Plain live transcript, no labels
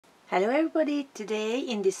Hello everybody, today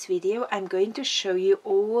in this video I'm going to show you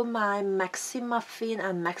all my Maxy Muffin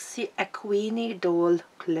and Maxy Equine doll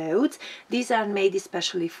clothes. These are made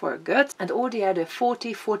especially for Götz, and all the other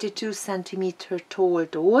 40-42 centimeter tall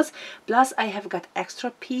dolls. Plus I have got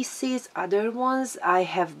extra pieces, other ones I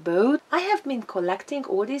have bought. I have been collecting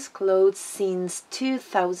all these clothes since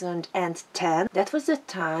 2010. That was the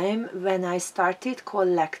time when I started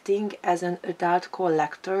collecting as an adult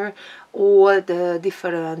collector all the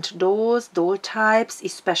different dolls, doll types,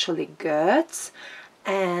 especially Götz,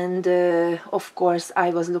 and of course I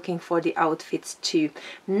was looking for the outfits too.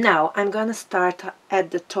 Now I'm gonna start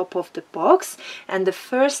at the top of the box, and the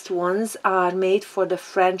first ones are made for the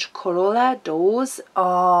French Corolla dolls.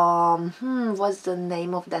 What's the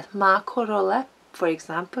name of that? Ma Corolla, for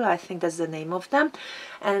example, I think that's the name of them,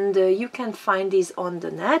 and you can find these on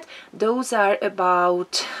the net. Those are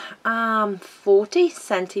about 40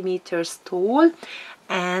 centimeters tall,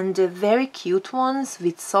 and very cute ones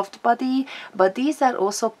with soft body, but these are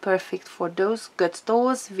also perfect for those Götz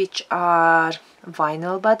dolls which are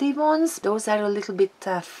vinyl body ones. Those are a little bit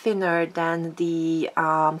thinner than the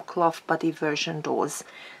cloth body version dolls.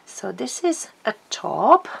 So this is a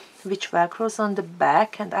top which velcros on the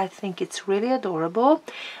back, and I think it's really adorable,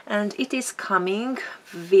 and it is coming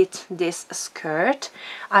with this skirt.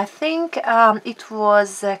 I think it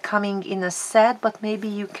was coming in a set, but maybe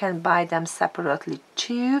you can buy them separately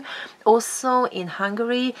too. Also in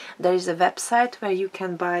Hungary there is a website where you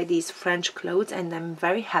can buy these French clothes, and I'm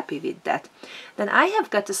very happy with that. Then I have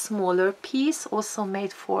got a smaller piece also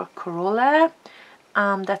made for Corolla.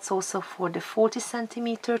 That's also for the 40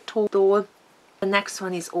 centimeter tall doll. The next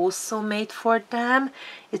one is also made for them.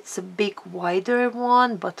 It's a big wider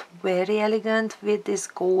one, but very elegant with this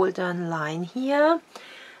golden line here.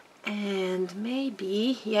 And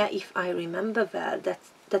maybe, yeah, if I remember well,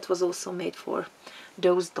 that was also made for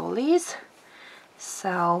those dollies.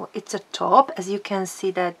 So it's a top. As you can see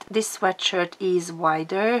that this sweatshirt is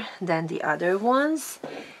wider than the other ones.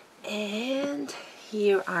 And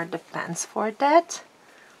here are the pants for that.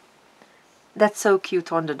 That's so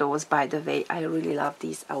cute on the dolls, by the way. I really love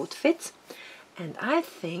these outfits. And I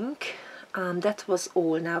think that was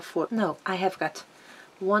all now for... No, I have got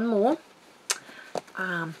one more.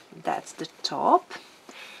 That's the top.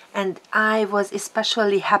 And I was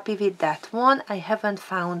especially happy with that one. I haven't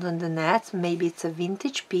found on the net. Maybe it's a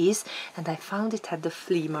vintage piece. And I found it at the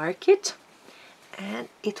flea market. And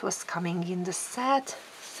it was coming in the set.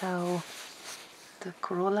 So the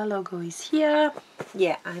Corolla logo is here.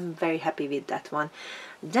 Yeah, I'm very happy with that one.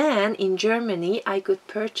 Then in Germany I could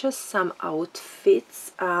purchase some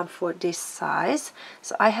outfits for this size.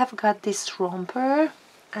 So I have got this romper,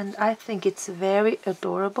 and I think it's very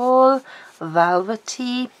adorable,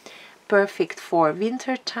 velvety, perfect for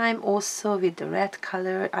winter time. Also with the red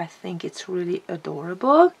color, I think it's really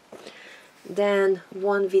adorable. Then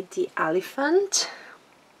one with the elephant.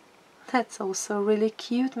 That's also really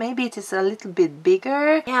cute. Maybe it is a little bit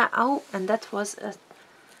bigger. Yeah, oh, and that was a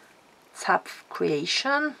Tap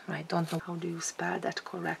creation. I don't know how do you spell that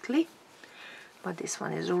correctly, but this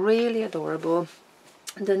one is really adorable.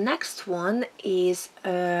 The next one is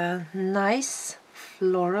a nice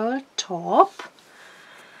floral top.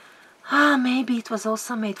 Maybe it was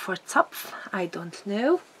also made for Zapf, I don't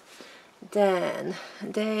know. Then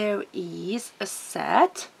there is a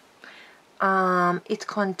set. It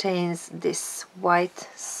contains this white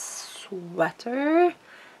sweater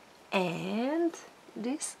and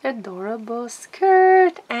this adorable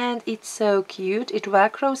skirt, and it's so cute. It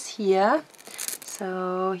velcros here,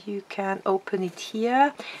 so you can open it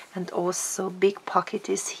here, and also big pocket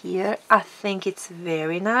is here. I think it's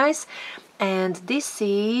very nice. And this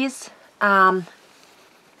is Helles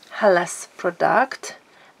product.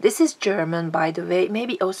 This is German, by the way,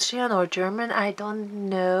 maybe Austrian or German, I don't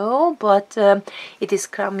know, but it is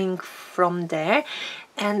coming from there.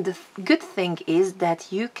 And the good thing is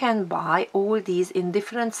that you can buy all these in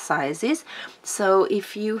different sizes. So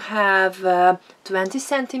if you have 20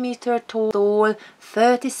 centimeter tall,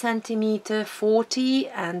 30 centimeter, 40,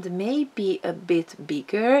 and maybe a bit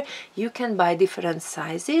bigger, you can buy different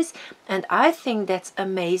sizes. And I think that's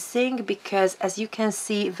amazing because, as you can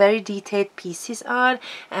see, very detailed pieces are,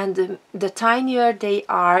 and the tinier they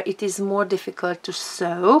are, it is more difficult to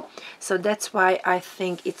sew. So that's why I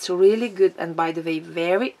think it's really good, and by the way,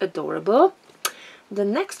 very adorable. The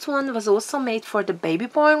next one was also made for the baby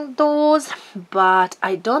born dolls, but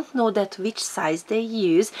I don't know that which size they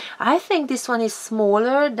use. I think this one is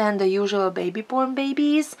smaller than the usual baby born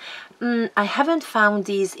babies. I haven't found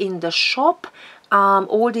these in the shop.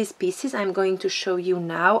 All these pieces I'm going to show you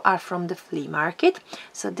now are from the flea market.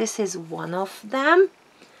 So this is one of them.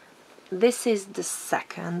 this is the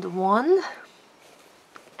second one,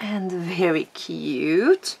 and very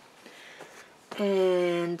cute.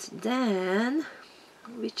 And then,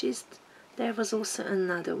 there was also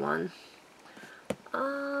another one.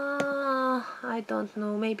 I don't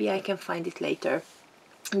know, maybe I can find it later.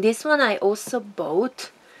 This one I also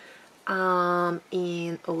bought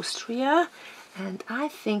in Austria, and I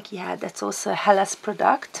think, yeah, that's also a Hellas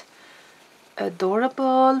product.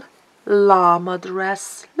 Adorable llama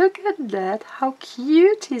dress. Look at that, how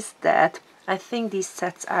cute is that? I think these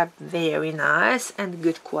sets are very nice and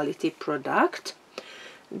good quality product.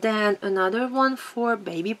 Then another one for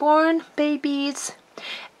baby-born babies,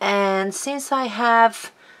 and since I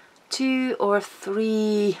have 2 or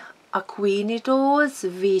 3 Aquini dolls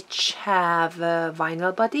which have a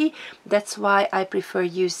vinyl body, that's why I prefer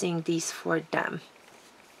using these for them.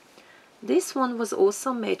 This one was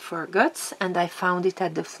also made for Götz, and I found it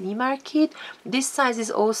at the flea market. This size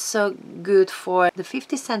is also good for the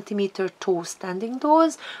 50 centimeter tall standing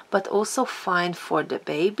dolls, but also fine for the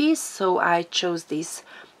babies, so I chose this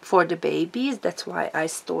for the babies. That's why I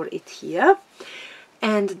store it here.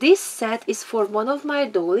 And this set is for one of my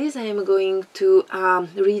dollies. I am going to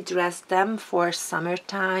redress them for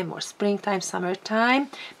summertime or springtime, summertime,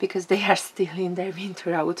 because they are still in their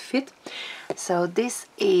winter outfit. So this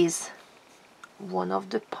is one of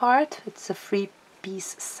the part. It's a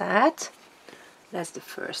 3-piece set. That's the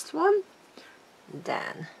first one.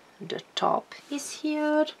 Then the top is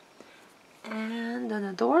here, and an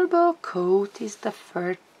adorable coat is the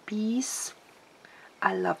third piece.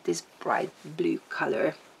 I love this bright blue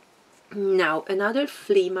color. Now another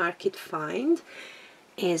flea market find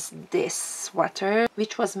is this sweater,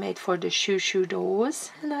 which was made for the shoo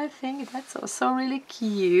dolls, and I think that's also really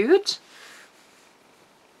cute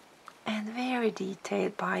and very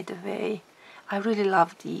detailed, by the way. I really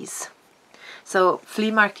love these. So flea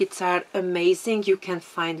markets are amazing, you can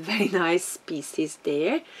find very nice pieces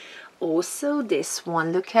there. Also this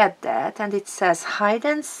one, look at that, and it says hide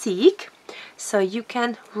and seek, so you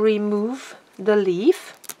can remove the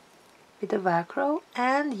leaf with the Velcro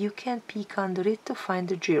and you can peek under it to find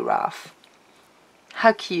the giraffe.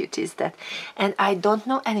 How cute is that? And I don't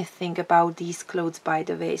know anything about these clothes, by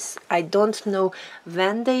the way. I don't know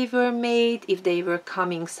when they were made, if they were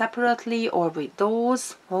coming separately or with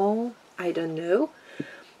those. Oh, I don't know.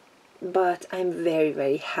 But I'm very,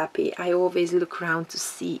 very happy. I always look around to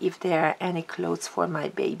see if there are any clothes for my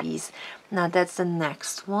babies. Now that's the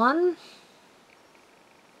next one.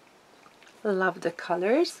 Love the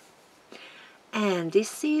colors. And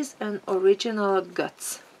this is an original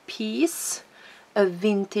Götz piece, a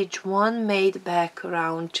vintage one made back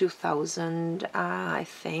around 2000, I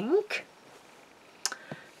think.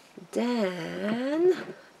 Then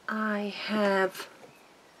I have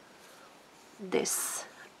this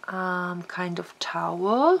kind of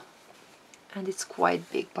towel, and it's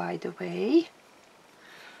quite big, by the way.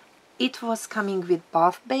 It was coming with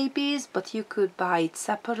bath babies, but you could buy it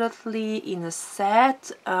separately in a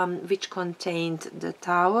set which contained the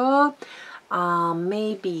towel,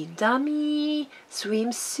 maybe dummy,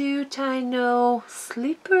 swimsuit, I know,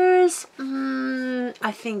 slippers.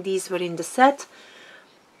 I think these were in the set.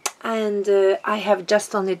 And I have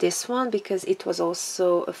just only this one because it was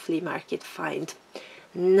also a flea market find.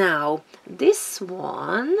 Now this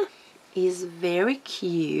one is very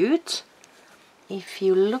cute. If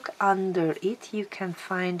you look under it, you can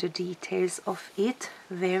find the details of it.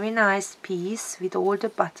 Very nice piece with all the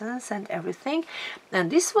buttons and everything.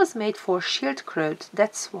 And this was made for schildkröte.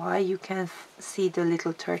 That's why you can see the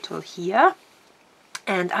little turtle here.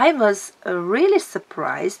 And I was really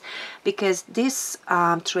surprised because this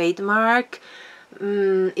trademark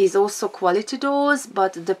is also quality dolls,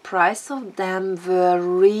 but the price of them were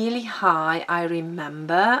really high, I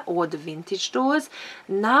remember, or the vintage dolls.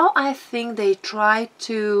 Now I think they try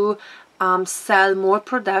to sell more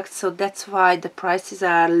products, so that's why the prices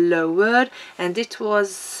are lower, and it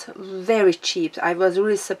was very cheap. I was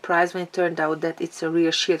really surprised when it turned out that it's a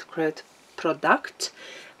real schildkröte product,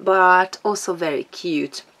 but also very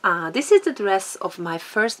cute. This is the dress of my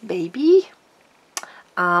first baby.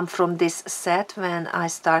 From this set when I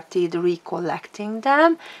started recollecting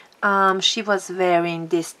them. She was wearing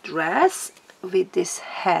this dress with this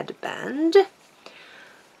headband.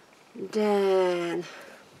 Then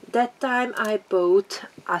that time I bought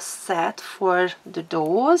a set for the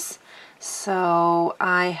dolls, so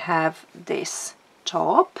I have this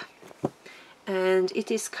top and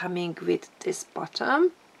it is coming with this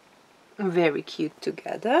bottom, very cute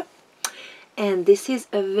together. And this is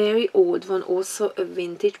a very old one, also a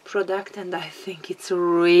vintage product, and I think it's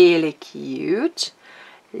really cute.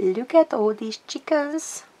 Look at all these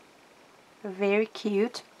chickens. very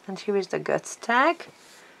cute. And here is the Götz tag,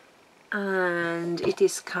 and it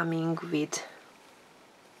is coming with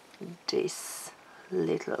this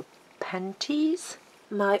little panties.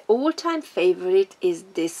 My all-time favorite is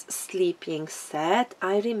this sleeping set.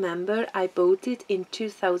 I remember I bought it in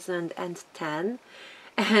 2010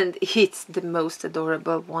 and it's the most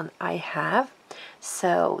adorable one I have.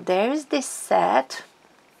 So there is this set,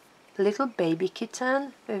 little baby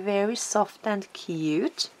kitten, very soft and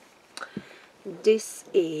cute. This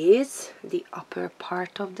is the upper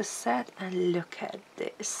part of the set, and look at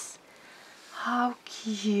this. How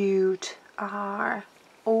cute are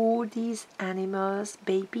all these animals,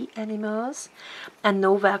 baby animals. And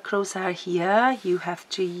no velcros are here, you have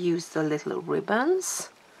to use the little ribbons.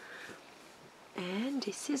 And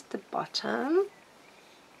this is the bottom.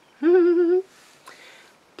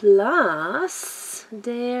 Plus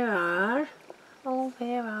there are, oh,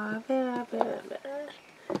 where?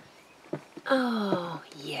 Oh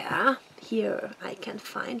yeah, here I can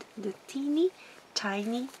find the teeny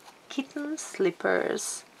tiny kitten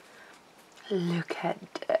slippers. Look at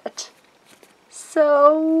that,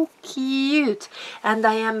 so cute. And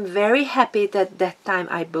I am very happy that time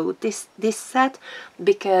I bought this set,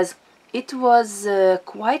 because it was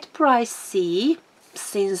quite pricey,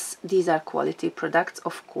 since these are quality products,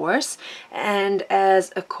 of course, and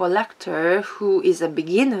as a collector who is a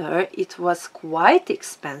beginner, it was quite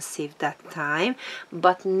expensive that time.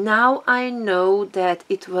 But now I know that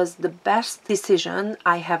it was the best decision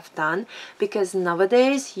I have done, because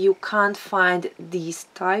nowadays you can't find these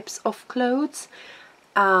types of clothes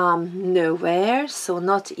nowhere, so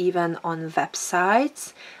not even on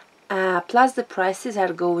websites. Plus the prices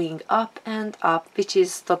are going up and up, which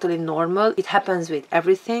is totally normal. It happens with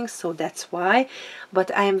everything, so that's why. But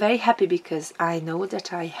I am very happy because I know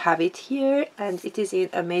that I have it here and it is in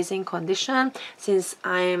amazing condition, since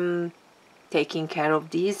I'm taking care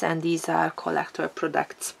of these, and these are collector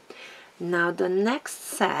products. Now the next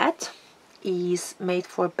set is made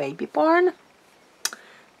for baby born.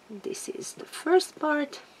 This is the first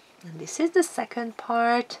part and this is the second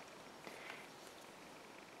part.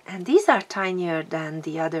 And these are tinier than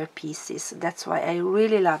the other pieces, that's why I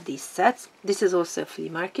really love these sets. This is also a flea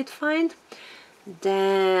market find.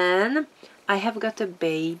 Then I have got a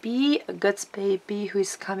baby, a Götz baby, who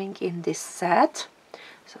is coming in this set.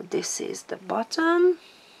 So this is the bottom,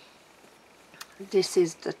 this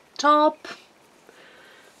is the top.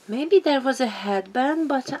 Maybe there was a headband,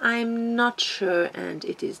 but I'm not sure, and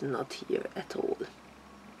it is not here at all.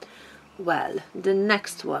 Well, the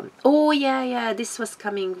next one. Oh yeah, this was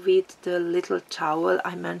coming with the little towel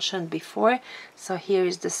I mentioned before. So here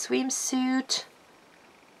is the swimsuit,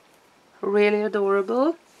 really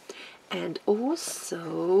adorable. And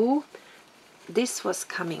also this was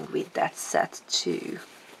coming with that set too.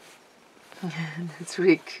 That's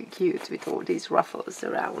really cute with all these ruffles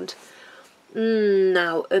around.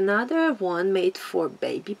 Now another one made for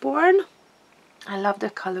baby born. I love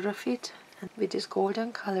the color of it, and with this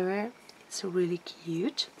golden color. It's really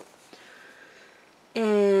cute.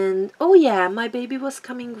 And oh yeah, my baby was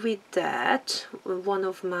coming with that. One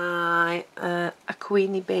of my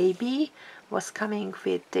Aquini baby was coming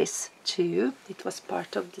with this too. It was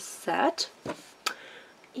part of the set.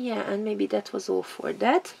 Yeah, and maybe that was all for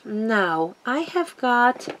that. Now I have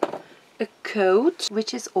got a coat,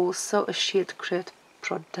 which is also a Schildkröt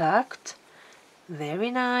product. Very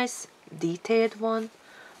nice, detailed one.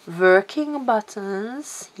 Working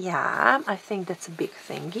buttons, yeah, I think that's a big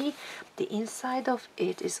thingy. The inside of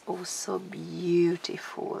it is also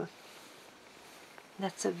beautiful.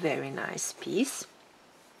 That's a very nice piece.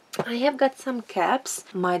 I have got some caps.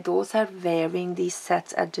 My dolls are wearing these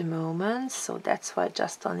sets at the moment, so that's why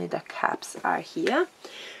just only the caps are here.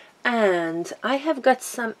 And I have got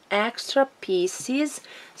some extra pieces.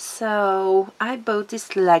 So I bought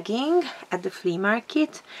this legging at the flea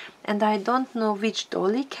market, and I don't know which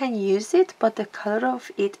dolly can use it, but the color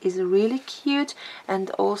of it is really cute,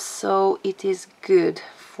 and also it is good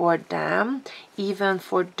for them, even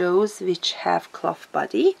for those which have cloth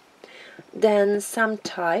body. Then some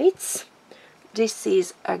tights. This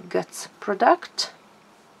is a Götz product.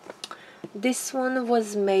 This one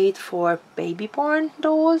was made for baby born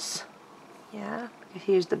dolls. Yeah,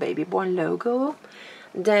 here's the baby born logo.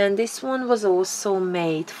 Then this one was also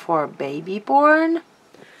made for baby born.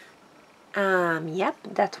 Yep,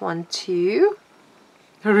 that one too.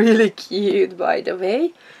 Really cute, by the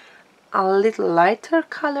way. A little lighter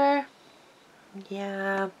color.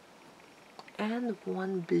 Yeah. And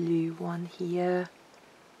one blue one here.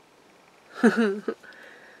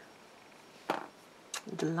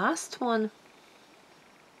 The last one,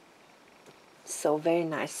 So very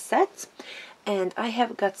nice set. And I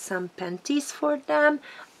have got some panties for them.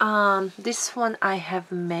 This one I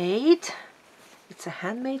have made. It's a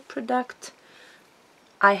handmade product.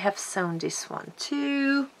 I have sewn this one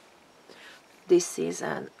too. This is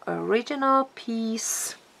an original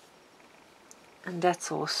piece, and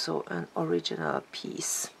that's also an original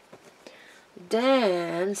piece.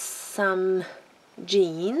 Then some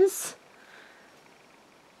jeans.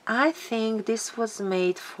 I think this was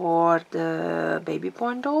made for the baby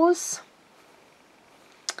born dolls.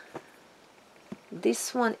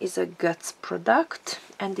 This one is a Götz product,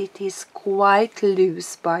 and it is quite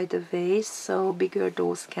loose, by the way, so bigger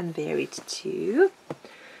dolls can wear it too.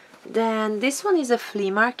 Then this one is a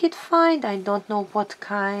flea market find. I don't know what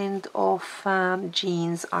kind of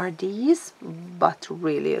jeans are these, but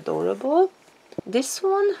really adorable. This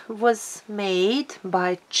one was made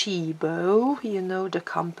by Chibo, you know, the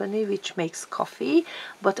company which makes coffee,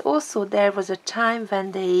 but also there was a time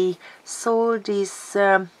when they sold this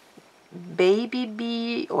baby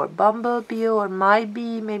bee or bumblebee or my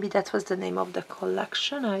bee, maybe that was the name of the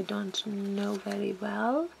collection, I don't know very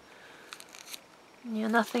well. Yeah,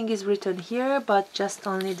 nothing is written here, but just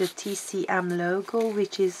only the TCM logo,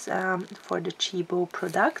 which is for the Chibo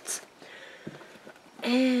products.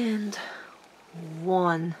 And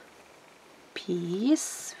one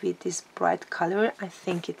piece with this bright color. I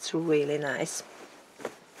think it's really nice.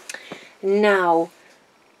 Now,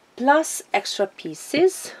 plus extra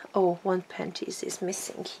pieces. Oh, one panties is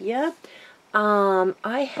missing here.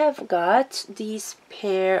 I have got these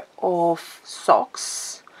pair of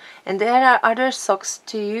socks, and there are other socks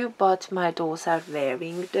too, but my dolls are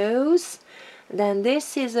wearing those. Then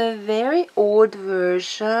this is a very old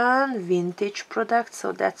version, vintage product,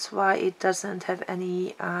 so that's why it doesn't have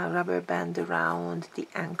any rubber band around the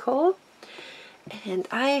ankle. And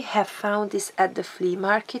I have found this at the flea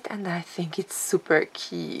market, and I think it's super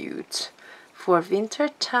cute. For winter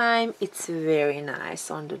time, it's very nice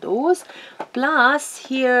on the dolls. Plus,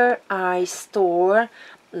 here I store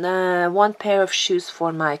one pair of shoes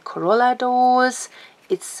for my Corolla dolls.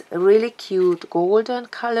 It's a really cute golden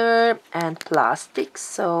color and plastic,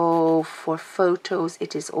 so for photos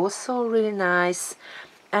it is also really nice,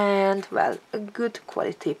 and well, a good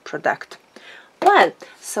quality product. Well,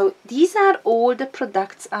 so these are all the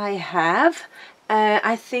products I have.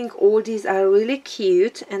 I think all these are really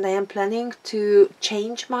cute, and I am planning to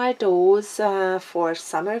change my dolls for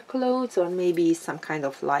summer clothes, or maybe some kind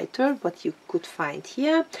of lighter, what you could find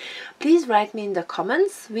here. Please write me in the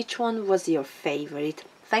comments which one was your favorite.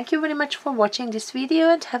 Thank you very much for watching this video,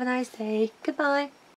 and have a nice day. Goodbye.